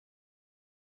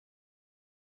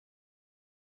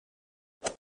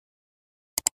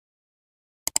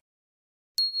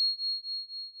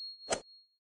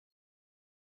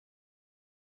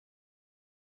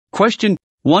Question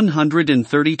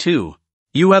 132.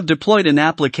 You have deployed an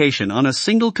application on a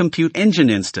single compute engine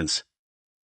instance.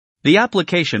 The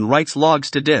application writes logs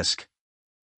to disk.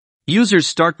 Users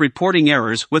start reporting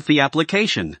errors with the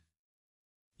application.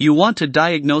 You want to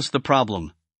diagnose the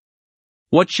problem.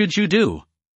 What should you do?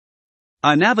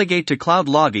 A. Navigate to cloud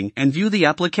logging and view the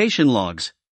application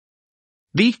logs.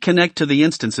 B. Connect to the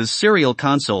instance's serial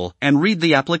console and read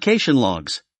the application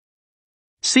logs.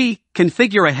 C.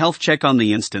 Configure a health check on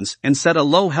the instance and set a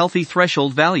low healthy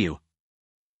threshold value.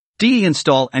 D.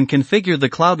 Install and configure the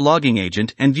cloud logging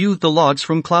agent and view the logs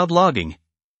from cloud logging.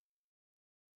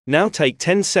 Now take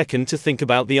 10 seconds to think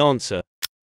about the answer.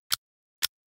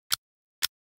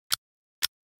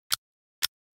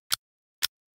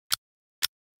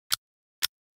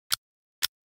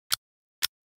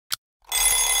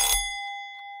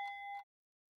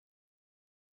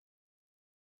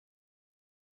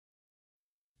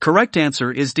 Correct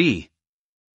answer is D.